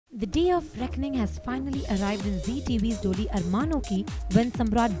The day of reckoning has finally arrived in Zeetv's Doli Armaanon Ki when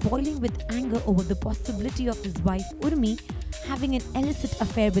Samrat, boiling with anger over the possibility of his wife Urmi having an illicit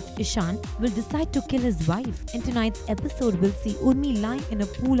affair with Ishan, will decide to kill his wife. In tonight's episode, we'll see Urmi lying in a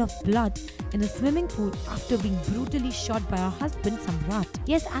pool of blood in a swimming pool after being brutally shot by her husband Samrat.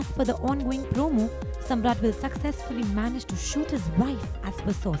 Yes, as per the ongoing promo, Samrat will successfully manage to shoot his wife. As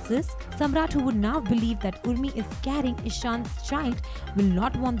per sources, Samrat, who would now believe that Urmi is carrying Ishan's child, will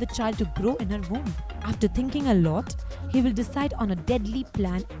not want the child to grow in her womb. After thinking a lot, he will decide on a deadly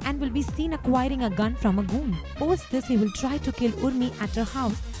plan and will be seen acquiring a gun from a goon. Post this, he will try to kill Urmi at her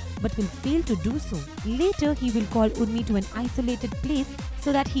house but will fail to do so. Later, he will call Urmi to an isolated place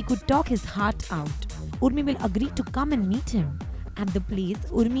so that he could talk his heart out. Urmi will agree to come and meet him. At the place,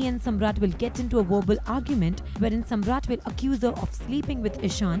 Urmi and Samrat will get into a verbal argument wherein Samrat will accuse her of sleeping with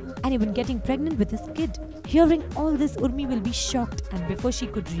Ishan and even getting pregnant with his kid. Hearing all this, Urmi will be shocked, and before she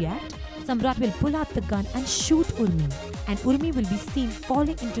could react, Samrat will pull out the gun and shoot Urmi, and Urmi will be seen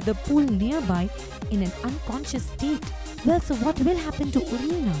falling into the pool nearby in an unconscious state. Well, so what will happen to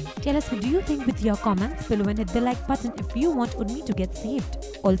Urmi now? Tell us what do you think with your comments below and hit the like button if you want Urmi to get saved.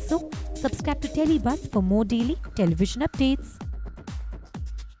 Also, subscribe to Telebuzz for more daily television updates.